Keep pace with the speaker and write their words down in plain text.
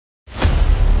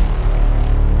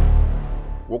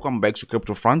Welcome back to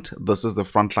Crypto Front. This is the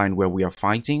front line where we are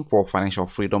fighting for financial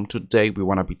freedom. Today, we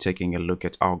want to be taking a look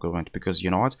at Algorand because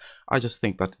you know what? I just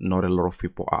think that not a lot of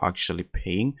people are actually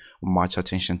paying much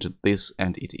attention to this,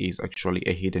 and it is actually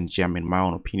a hidden gem in my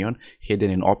own opinion,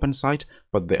 hidden in open site,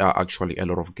 but there are actually a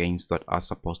lot of gains that are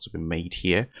supposed to be made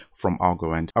here from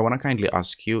Algorand. I want to kindly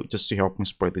ask you just to help me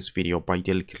spread this video by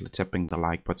delicately tapping the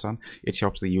like button. It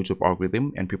helps the YouTube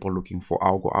algorithm, and people looking for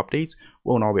algo updates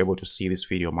will now be able to see this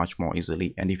video much more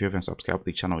easily. And if you haven't subscribed to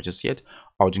the channel just yet,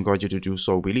 I would encourage you to do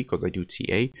so really, because I do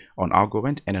TA on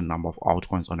Algorand and a number of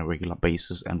altcoins on a regular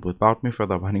basis. And without me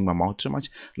further running my mouth too much,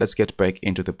 let's get back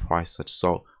into the price set.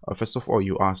 So first of all,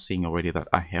 you are seeing already that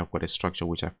I have got a structure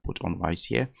which I've put on right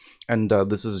here, and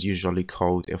this is usually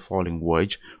called a falling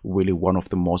wedge, really one of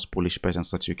the most bullish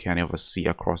patterns that you can ever see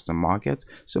across the market,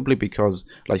 simply because,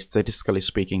 like, statistically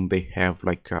speaking, they have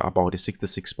like about a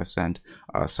 66%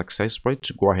 success rate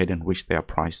to go ahead and reach their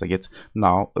price targets.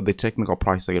 Now the technical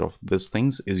price target of these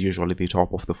things is usually the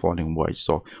top of the falling wedge,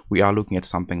 so we are looking at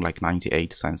something like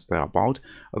 98 cents thereabout.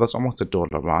 That's almost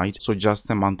 $1, right? So just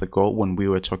a month ago, when we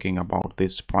were talking about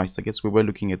this price targets, we were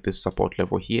looking at this support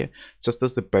level here, just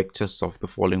as the back test of the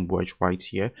falling wedge right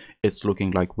here. It's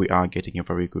looking like we are getting a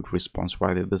very good response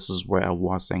right there. This is where I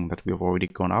was saying that we've already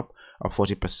gone up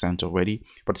 40% already,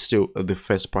 but still the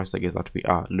first price target that we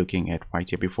are looking at right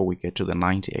here before we get to the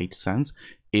 98 cents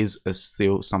is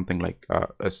still something like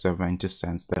 70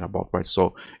 cents thereabout, right?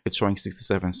 So it's showing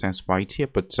 67 cents right here,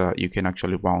 but you can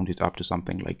actually round it up to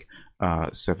something like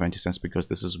 70 cents, because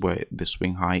this is where the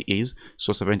swing high is.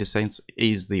 So 70 cents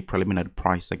is the preliminary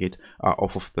price target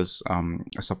off of this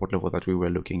support level that we were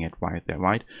looking at right there,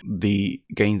 right? The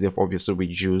gains have obviously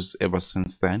reduced ever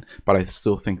since then, but I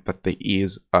still think that there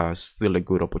is still a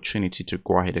good opportunity to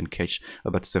go ahead and catch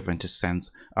that 70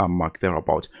 cents mark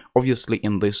thereabout. Obviously,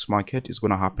 in this market, it's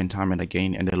going to happen time and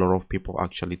again, and a lot of people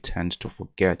actually tend to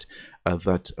forget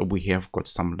that we have got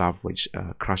some leverage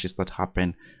crashes that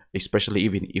happen, especially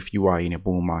even if you are in a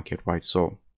bull market, right?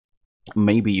 So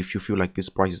maybe if you feel like these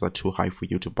prices are too high for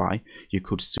you to buy, you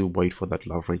could still wait for that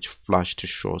leverage flash to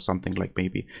show something like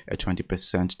maybe a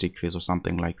 20% decrease or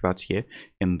something like that here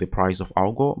in the price of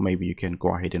algo. Maybe you can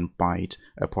go ahead and buy it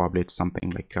probably at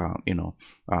something like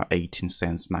 18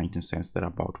 cents, 19 cents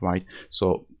thereabout, right?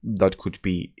 So that could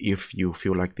be if you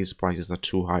feel like these prices are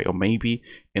too high, or maybe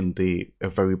in the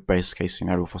very best case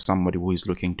scenario for somebody who is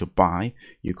looking to buy,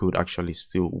 you could actually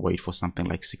still wait for something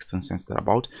like 16 cents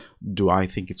thereabout. Do I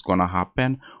think it's gonna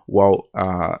happen? Well,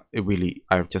 really,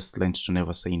 I've just learned to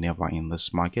never say never in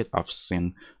this market. I've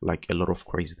seen like a lot of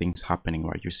crazy things happening,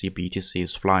 right? You see BTC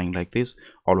is flying like this,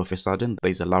 all of a sudden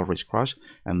there's a leverage crash,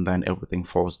 and then everything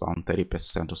falls down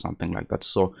 30% or something like that.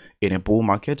 So in a bull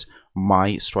market,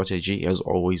 my strategy has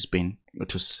always been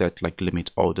to set like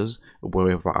limit orders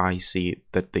wherever I see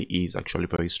that there is actually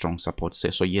very strong support.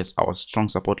 So yes, our strong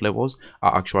support levels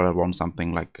are actually around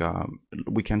something like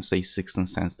we can say 16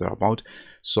 cents thereabout.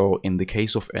 So in the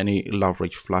case of any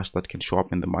leverage flash that can show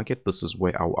up in the market, this is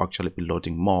where I'll actually be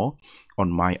loading more on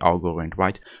my Algorand,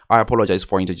 right? I apologize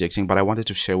for interjecting, but I wanted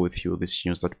to share with you this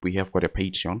news that we have got a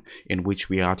Patreon in which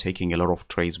we are taking a lot of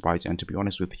trades, right? And to be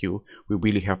honest with you, we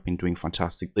really have been doing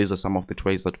fantastic. These are some of the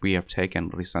trades that we have taken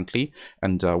recently,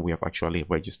 and we have actually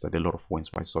registered a lot of wins,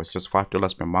 right? So it's just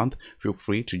 $5 per month. Feel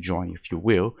free to join if you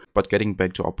will. But getting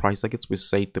back to our price targets, we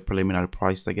said the preliminary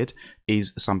price target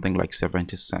is something like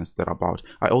 70 cents thereabout.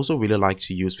 I also really like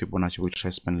to use Fibonacci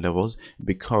retracement levels,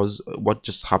 because what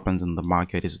just happens in the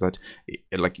market is that,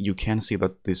 like, you can see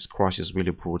that this crash is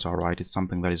really brutal, right? It's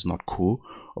something that is not cool,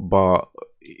 but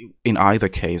in either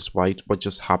case, right, what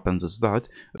just happens is that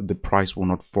the price will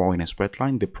not fall in a straight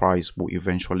line. The price will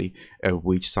eventually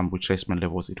reach some retracement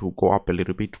levels. It will go up a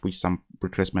little bit, reach some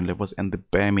retracement levels, and the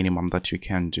bare minimum that you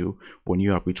can do when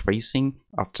you are retracing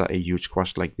after a huge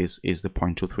crash like this is the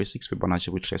 0.236 Fibonacci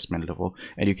retracement level,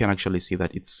 and you can actually see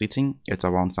that it's sitting at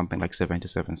around something like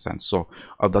 77 cents. So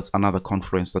that's another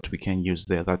confluence that we can use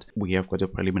there, that we have got a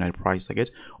preliminary price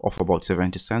target of about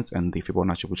 70 cents, and the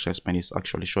Fibonacci retracement is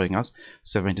actually showing us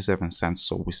 77 cents.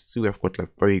 So we still have got a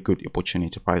very good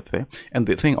opportunity right there. And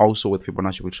the thing also with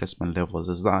Fibonacci retracement levels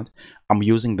is that I'm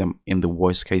using them in the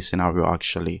worst case scenario.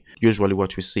 Actually, usually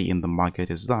what we see in the market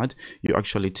is that you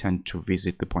actually tend to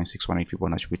visit the 0.618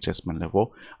 Fibonacci retracement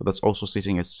level. That's also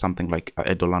sitting at something like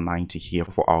 $1.90 here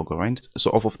for Algorand.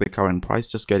 So off of the current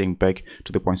price, just getting back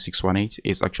to the 0.618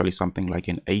 is actually something like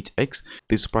an 8x.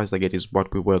 This price target is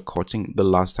what we were quoting the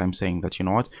last time, saying that, you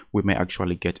know what, we may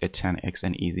actually get a 10x,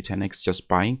 an easy 10x, just just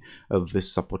buying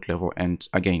this support level. And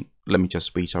again, let me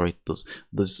just reiterate this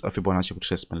Fibonacci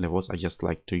retracement levels. I just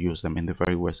like to use them in the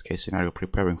very worst case scenario,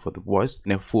 preparing for the worst.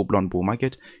 In a full-blown bull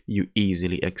market, you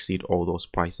easily exceed all those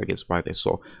price targets right there.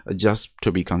 So just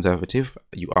to be conservative,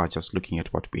 you are just looking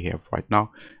at what we have right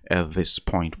now at this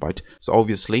point, right? So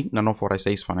obviously none of what I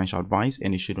say is financial advice,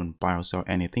 and you shouldn't buy or sell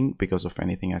anything because of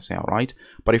anything I say, all right?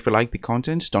 But if you like the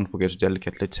content, don't forget to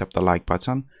delicately tap the like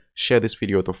button, share this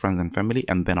video with your friends and family,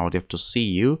 and then I'll have to see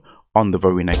you on the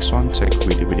very next one. Take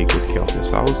really good care of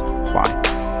yourselves. Bye.